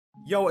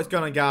Yo, what's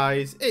going on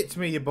guys? It's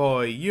me, your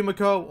boy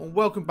Yumiko, and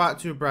welcome back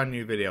to a brand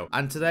new video.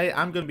 And today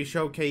I'm going to be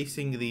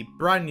showcasing the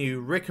brand new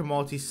Rick and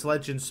Morty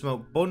Sledge and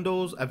Smoke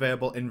bundles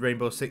available in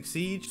Rainbow Six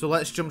Siege. So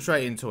let's jump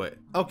straight into it.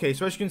 Okay,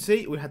 so as you can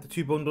see, we have the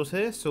two bundles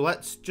here, so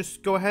let's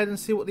just go ahead and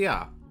see what they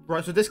are.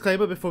 Right, so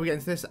disclaimer before we get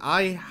into this,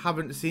 I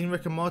haven't seen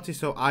Rick and Morty,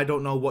 so I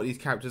don't know what these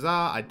characters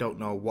are, I don't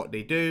know what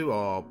they do,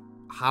 or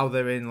how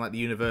they're in like the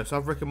universe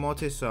of Rick and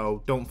Morty,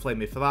 so don't flame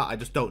me for that, I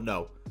just don't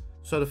know.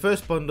 So the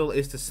first bundle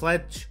is the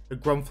Sledge, a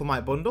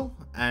Grumflemite bundle,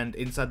 and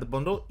inside the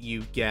bundle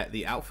you get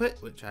the outfit,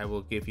 which I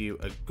will give you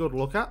a good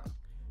look at.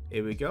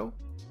 Here we go.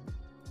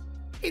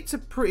 It's a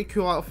pretty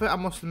cool outfit, I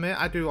must admit,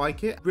 I do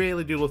like it.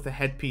 Really do love the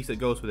headpiece that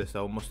goes with this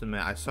though, I must admit.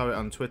 I saw it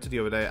on Twitter the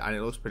other day and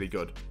it looks pretty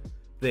good.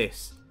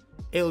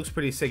 It looks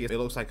pretty sick, it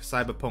looks like a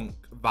cyberpunk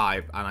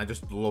vibe and I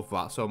just love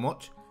that so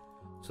much.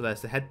 So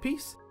there's the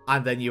headpiece.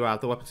 And then you have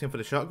the weapon skin for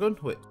the shotgun,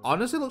 which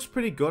honestly looks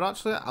pretty good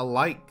actually. I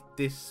like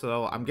this,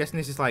 so I'm guessing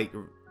this is like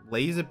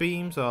laser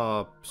beams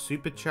or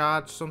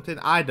supercharged something.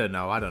 I don't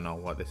know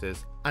what this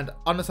is. And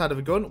on the side of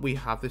the gun we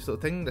have this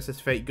little thing that says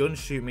fake gun,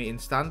 shoot me in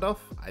standoff.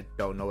 I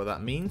don't know what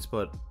that means,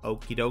 but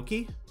okie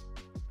dokie.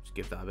 Just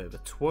give that a bit of a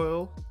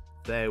twirl.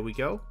 There we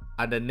go.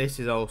 And then this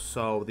is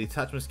also the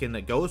attachment skin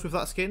that goes with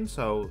that skin.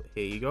 So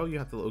here you go, you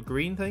have the little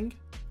green thing.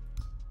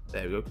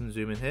 There we go, can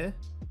zoom in here.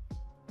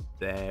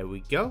 There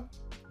we go,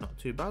 not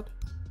too bad.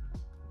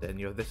 Then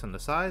you have this on the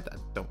side. I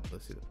don't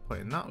really see the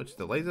point in that, which is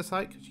the laser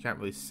sight, because you can't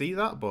really see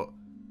that, but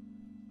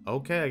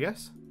okay, I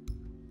guess.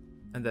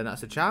 And then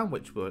that's a charm,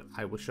 which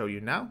I will show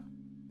you now.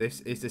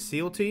 This is the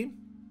SEAL team.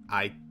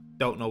 I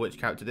don't know which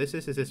character this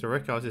is. Is this a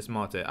Rick or is this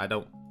Morty? I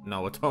don't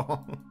know at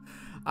all.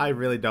 I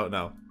really don't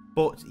know.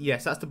 But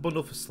yes, that's the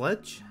bundle for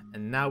Sledge.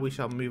 And now we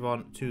shall move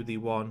on to the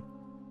one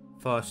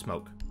for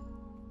Smoke.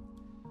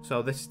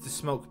 So this is the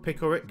Smoke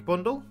Pickle Rick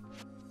bundle.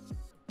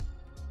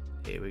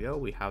 Here we go.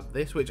 We have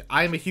this, which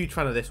I am a huge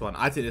fan of this one.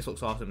 I think this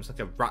looks awesome. It's like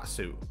a rat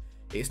suit.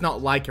 It's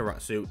not like a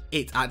rat suit.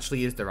 It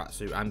actually is the rat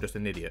suit. I'm just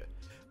an idiot.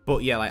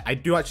 But yeah, like I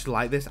do actually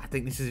like this. I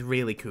think this is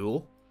really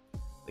cool.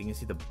 You can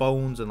see the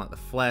bones and like the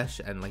flesh,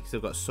 and like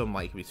still got some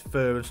like his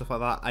fur and stuff like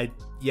that.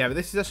 Yeah, but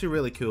this is actually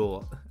really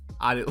cool,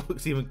 and it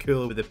looks even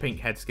cooler with the pink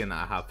head skin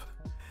that I have.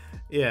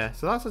 Yeah,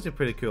 so that's actually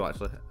pretty cool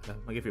actually.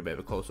 I'll give you a bit of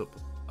a close up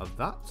of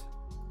that.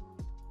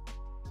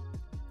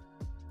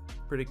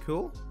 Pretty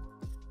cool.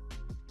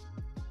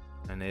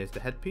 And here's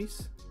the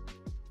headpiece.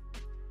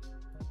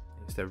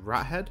 Here's the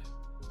rat head.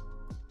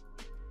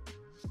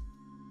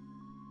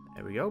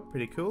 There we go,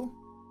 pretty cool.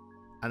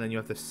 And then you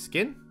have the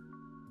skin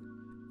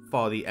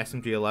for the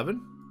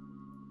SMG-11.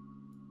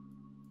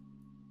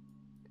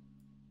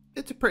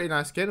 It's a pretty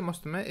nice skin, I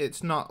must admit.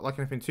 It's not like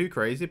anything too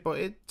crazy, but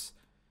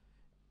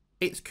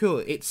it's cool.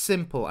 It's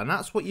simple, and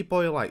that's what your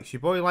boy likes. Your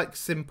boy likes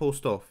simple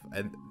stuff,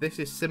 and this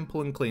is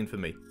simple and clean for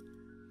me.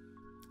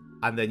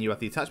 And then you have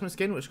the attachment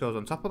skin, which goes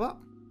on top of that.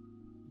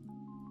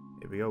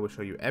 Here we go, we'll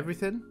show you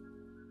everything.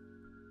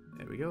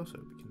 There we go, so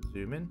we can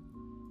zoom in.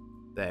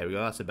 There we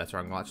go, that's a better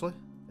angle actually.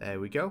 There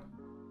we go.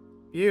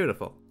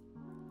 Beautiful.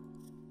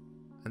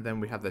 And then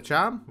we have the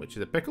charm, which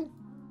is a pickle.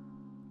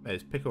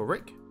 There's Pickle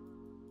Rick.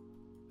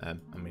 I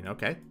mean,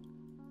 okay.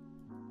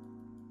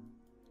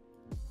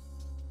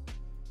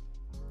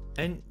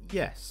 And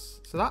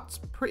yes, so that's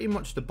pretty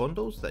much the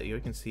bundles. There you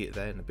can see it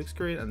there in the big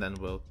screen, and then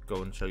we'll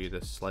go and show you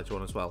the Sledge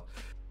one as well.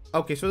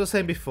 Okay, so as I was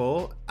saying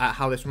before,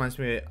 how this reminds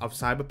me of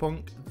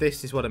Cyberpunk,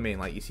 this is what I mean.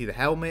 Like, you see the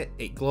helmet,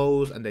 it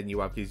glows, and then you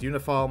have his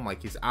uniform,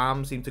 like his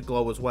arms seem to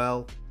glow as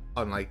well,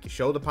 on like his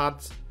shoulder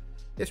pads.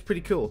 It's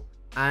pretty cool.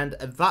 And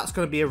that's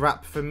going to be a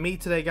wrap for me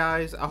today,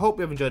 guys. I hope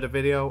you have enjoyed the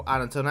video,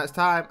 and until next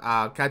time,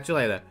 I'll catch you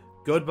later.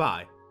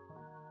 Goodbye.